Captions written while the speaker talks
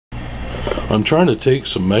I'm trying to take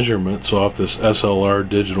some measurements off this SLR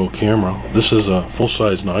digital camera. This is a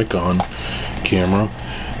full-size Nikon camera,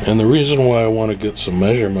 and the reason why I want to get some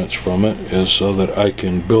measurements from it is so that I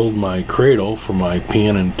can build my cradle for my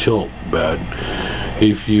pan and tilt bed.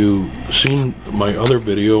 If you've seen my other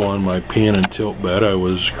video on my pan and tilt bed, I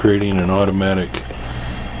was creating an automatic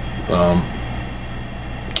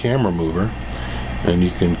camera mover, and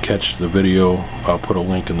you can catch the video. I'll put a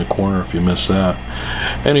link in the corner if you missed that.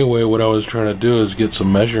 Anyway, what I was trying to do is get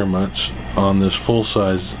some measurements on this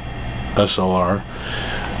full-size SLR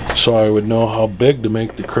so I would know how big to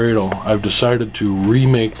make the cradle. I've decided to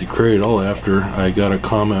remake the cradle after I got a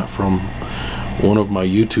comment from one of my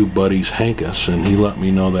YouTube buddies, Hankus, and he let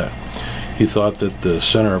me know that he thought that the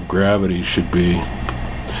center of gravity should be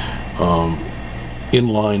in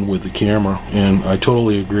line with the camera, and I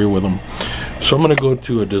totally agree with him. So I'm going to go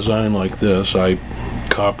to a design like this. I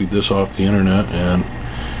copied this off the internet, and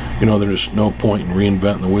you know, there's no point in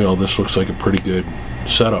reinventing the wheel. This looks like a pretty good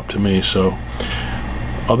setup to me. So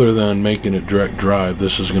other than making it direct drive,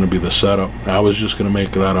 this is going to be the setup. I was just going to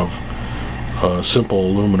make it out of simple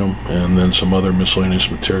aluminum and then some other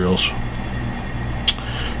miscellaneous materials.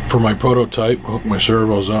 For my prototype, hook my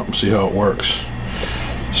servos up and see how it works.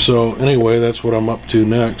 So anyway, that's what I'm up to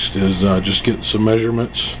next, is just getting some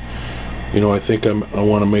measurements. You know, I think I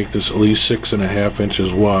want to make this at least 6.5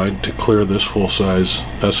 inches wide to clear this full-size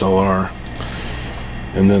SLR,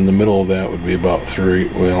 and then the middle of that would be about 3.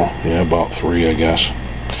 Well, yeah, about 3, I guess.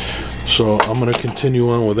 So I'm going to continue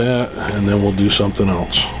on with that, and then we'll do something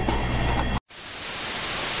else.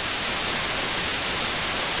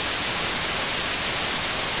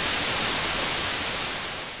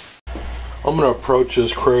 I'm going to approach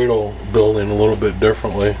this cradle building a little bit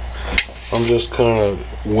differently. I'm just kind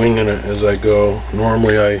of winging it as I go.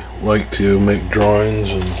 Normally I like to make drawings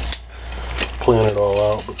and plan it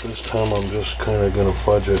all out, but this time I'm just kind of going to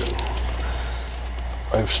fudge it.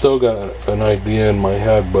 I've still got an idea in my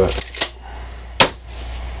head, but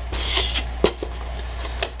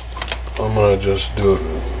I'm going to just do it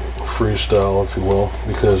freestyle, if you will,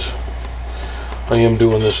 because I am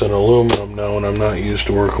doing this in aluminum now, and I'm not used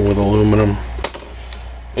to working with aluminum,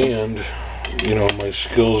 and you know, my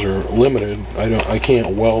skills are limited. I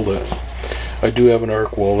can't weld it. I do have an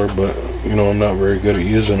arc welder, but you know, I'm not very good at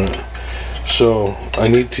using it. So I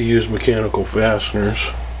need to use mechanical fasteners,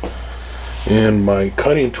 and my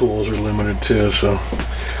cutting tools are limited too. So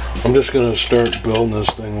I'm just going to start building this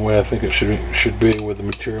thing the way I think it should be with the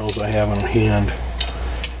materials I have on hand.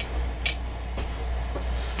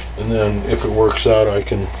 And then if it works out, I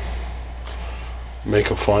can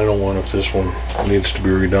make a final one if this one needs to be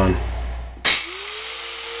redone.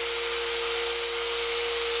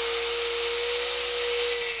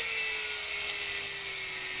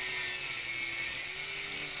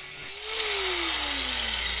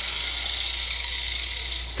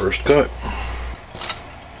 First cut.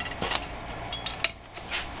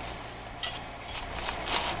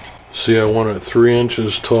 See, I want it 3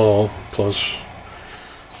 inches tall, plus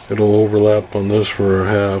it'll overlap on this for a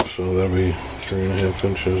half, so that'll be 3.5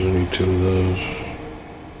 inches. I need 2 of those.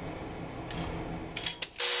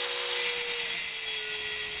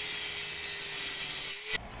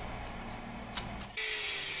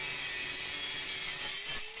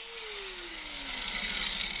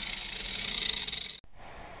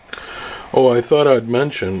 Oh, I thought I'd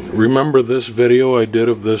mention, remember this video I did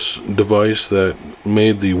of this device that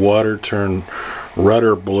made the water turn red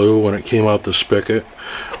or blue when it came out the spigot?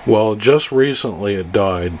 Well, just recently it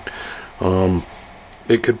died.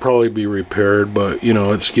 It could probably be repaired, but you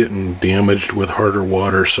know, it's getting damaged with harder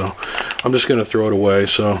water, so I'm just going to throw it away.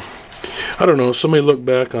 So I don't know, somebody look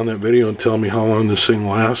back on that video and tell me how long this thing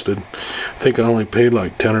lasted. I think I only paid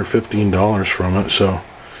like $10 or $15 from it, so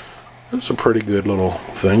it's a pretty good little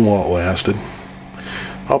thing while it lasted.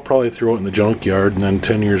 I'll probably throw it in the junkyard, and then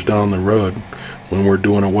 10 years down the road, when we're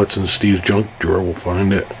doing a What's in Steve's Junk Drawer, we'll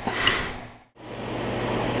find it.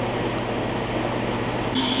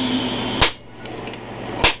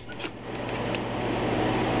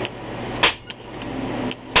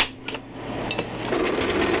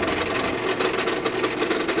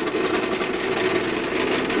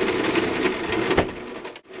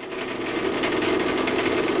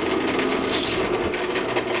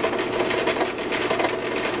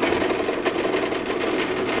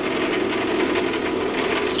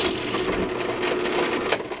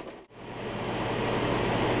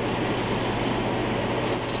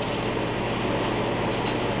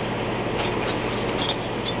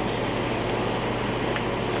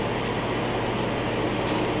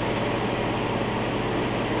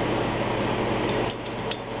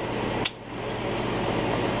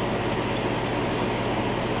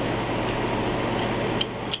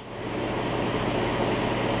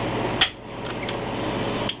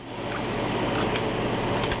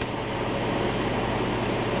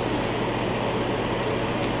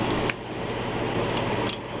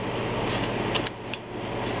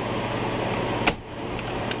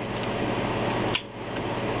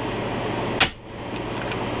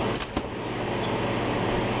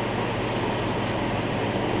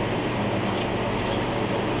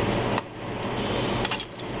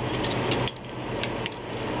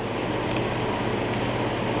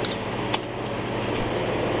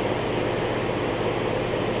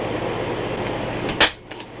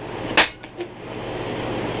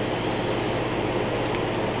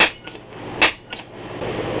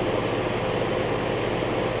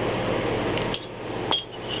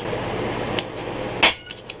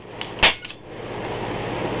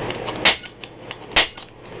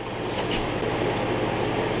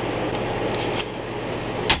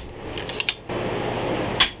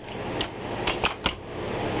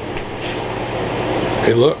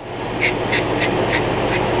 Hey, look.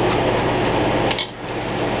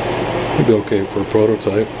 It'd be okay for a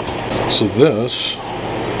prototype. So this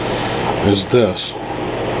is this.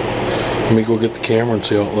 Let me go get the camera and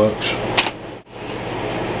see how it looks.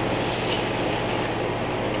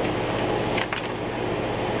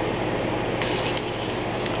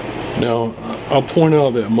 Now, I'll point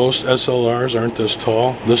out that most SLRs aren't this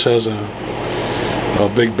tall. This has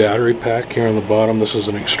a big battery pack here on the bottom. This is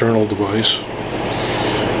an external device.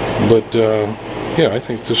 But yeah, I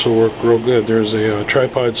think this will work real good. There's a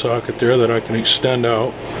tripod socket there that I can extend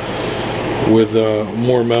out with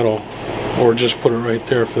more metal, or just put it right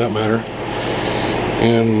there for that matter.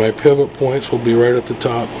 And my pivot points will be right at the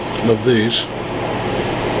top of these.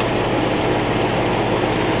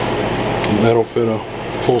 And that'll fit a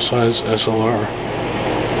full-size SLR.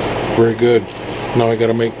 Very good. Now I got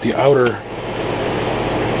to make the outer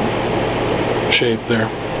shape there.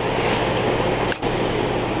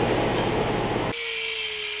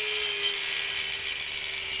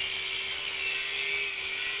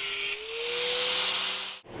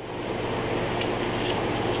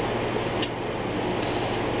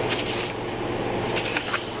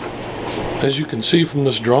 As you can see from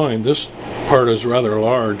this drawing, this part is rather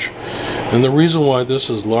large, and the reason why this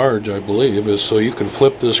is large, I believe, is so you can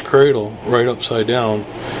flip this cradle right upside down,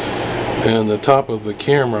 and the top of the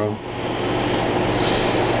camera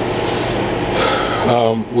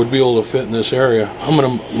would be able to fit in this area. I'm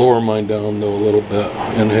going to lower mine down though a little bit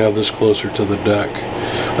and have this closer to the deck.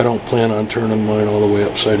 I don't plan on turning mine all the way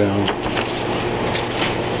upside down.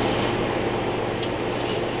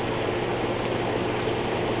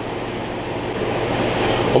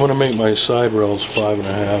 I'm going to make my side rails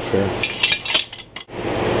 5.5 here.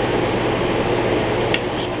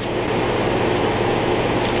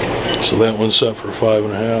 So that one's set for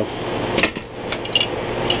 5.5.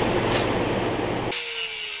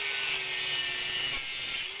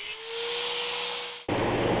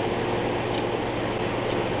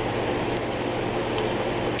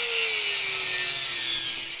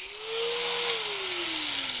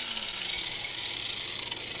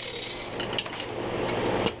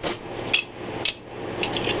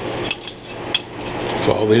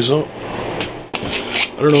 Follow these up.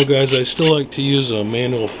 I don't know, guys, I still like to use a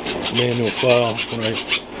manual file when I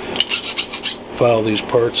file these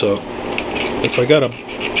parts up. If I got a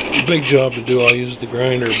big job to do, I'll use the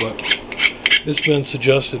grinder, but it's been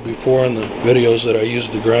suggested before in the videos that I use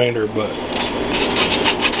the grinder, but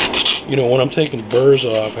you know, when I'm taking burrs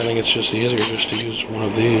off, I think it's just easier just to use one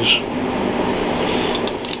of these.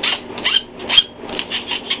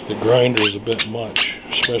 The grinder is a bit much,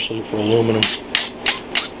 especially for aluminum.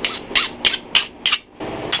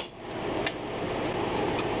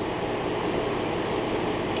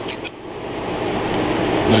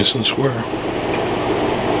 Nice and square.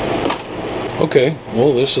 Okay,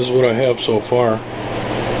 well, this is what I have so far.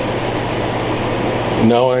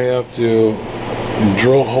 Now I have to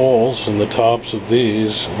drill holes in the tops of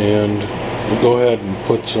these and go ahead and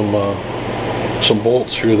put some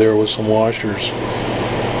bolts through there with some washers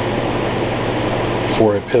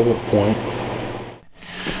for a pivot point.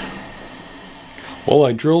 Well,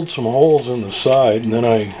 I drilled some holes in the side, and then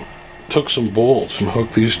I took some bolts and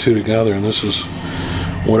hooked these two together, and this is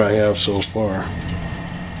what I have so far.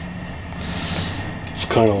 It's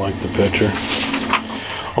kind of like the picture.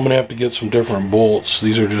 I'm gonna have to get some different bolts.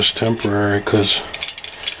 These are just temporary because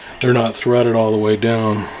they're not threaded all the way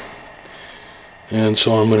down, and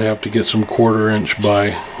so I'm gonna have to get some 1/4 inch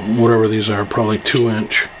by whatever these are, probably 2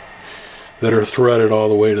 inch, that are threaded all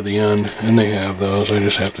the way to the end, and they have those. I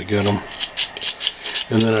just have to get them,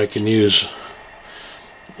 and then I can use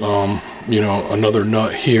you know, another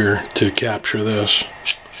nut here to capture this.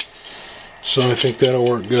 So I think that'll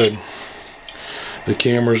work good. The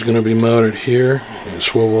camera's going to be mounted here and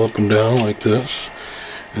swivel up and down like this,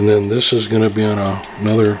 and then this is going to be on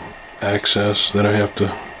another axis that I have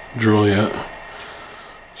to drill yet.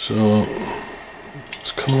 So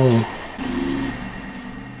let's come on.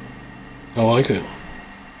 I like it.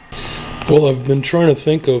 Well, I've been trying to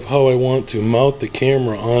think of how I want to mount the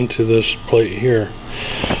camera onto this plate here,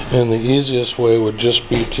 and the easiest way would just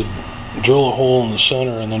be to drill a hole in the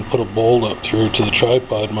center and then put a bolt up through to the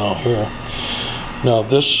tripod mount here. Now,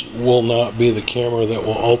 this will not be the camera that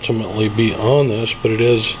will ultimately be on this, but it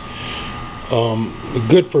is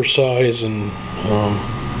good for size and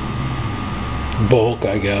bulk,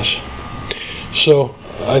 I guess. So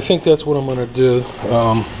I think that's what I'm going to do.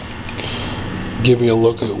 Give you a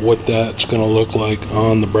look at what that's going to look like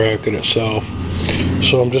on the bracket itself.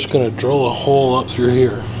 So I'm just going to drill a hole up through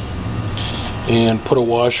here and put a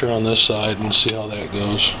washer on this side and see how that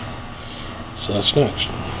goes. So that's next.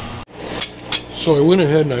 So I went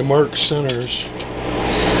ahead and I marked centers.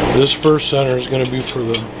 This first center is going to be for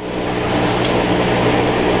the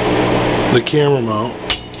camera mount.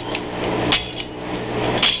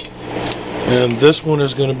 And this one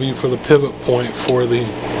is going to be for the pivot point for the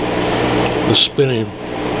spinning.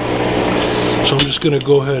 So I'm just going to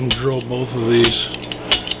go ahead and drill both of these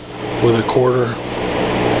with a quarter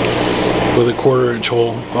inch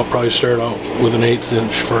hole. I'll probably start out with an 1/8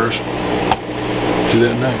 inch first. Do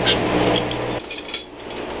that next.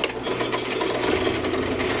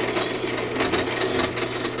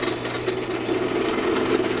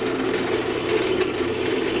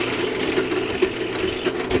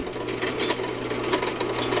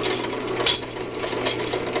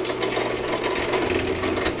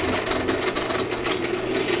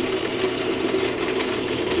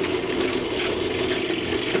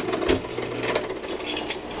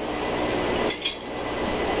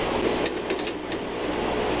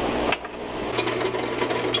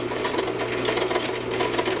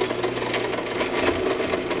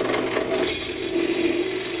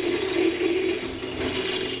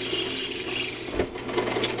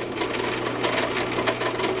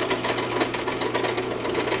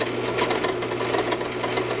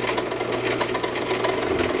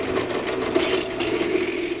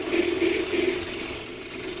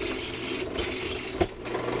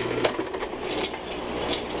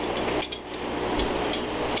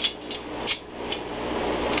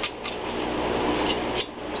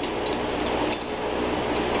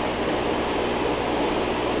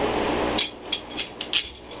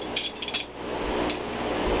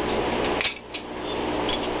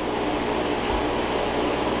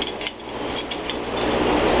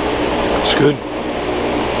 Good.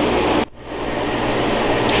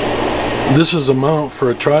 This is a mount for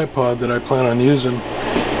a tripod that I plan on using.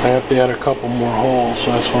 I have to add a couple more holes,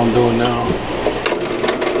 so that's what I'm doing now.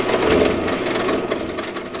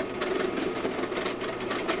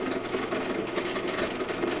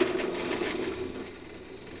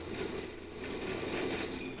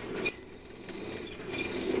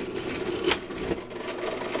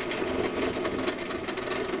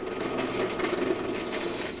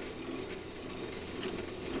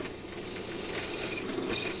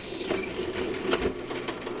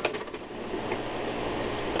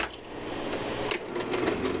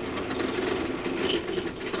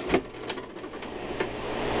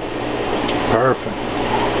 Perfect.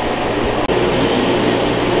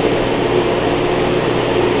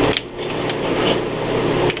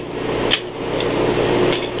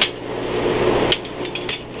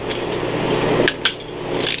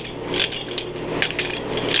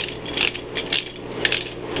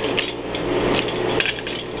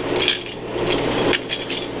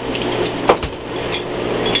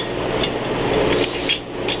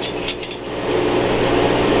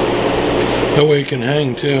 That way you can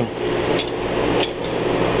hang too.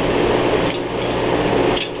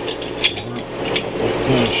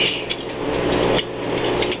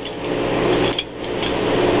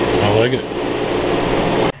 I like it.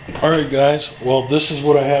 Alright guys, well this is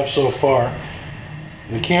what I have so far.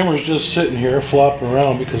 The camera's just sitting here flopping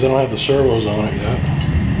around because I don't have the servos on it yet.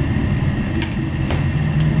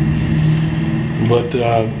 But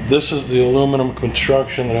this is the aluminum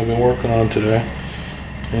construction that I've been working on today.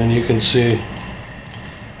 And you can see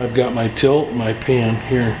I've got my tilt and my pan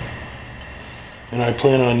here. And I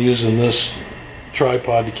plan on using this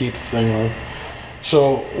tripod to keep the thing on.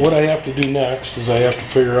 So what I have to do next is I have to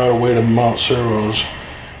figure out a way to mount servos,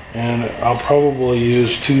 and I'll probably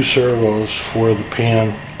use 2 servos for the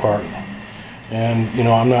pan part. And you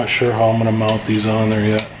know, I'm not sure how I'm going to mount these on there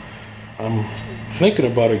yet. I'm thinking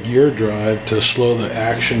about a gear drive to slow the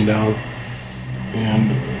action down,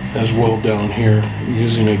 and as well down here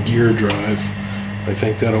using a gear drive. I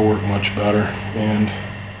think that'll work much better, and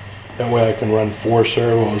that way I can run 4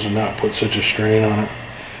 servos and not put such a strain on it.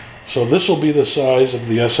 So this will be the size of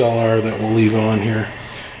the SLR that we'll leave on here.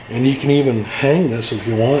 And you can even hang this if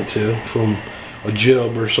you want to from a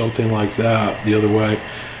jib or something like that the other way.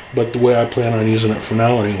 But the way I plan on using it for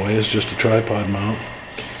now anyway is just a tripod mount.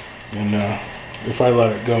 And if I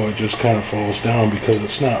let it go, it just kind of falls down because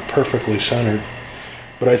it's not perfectly centered.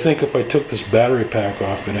 But I think if I took this battery pack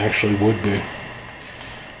off, it actually would be.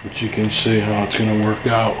 But you can see how it's going to work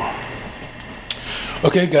out.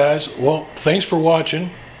 Okay guys, well thanks for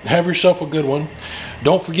watching. Have yourself a good one.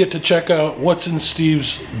 Don't forget to check out What's in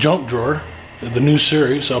Steve's Junk Drawer, the new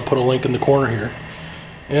series. I'll put a link in the corner here.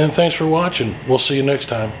 And thanks for watching. We'll see you next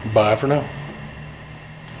time. Bye for now.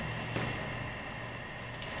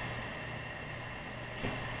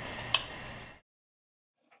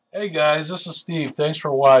 Hey guys, this is Steve. Thanks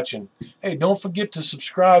for watching. Hey, don't forget to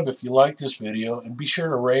subscribe if you like this video, and be sure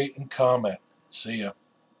to rate and comment. See ya.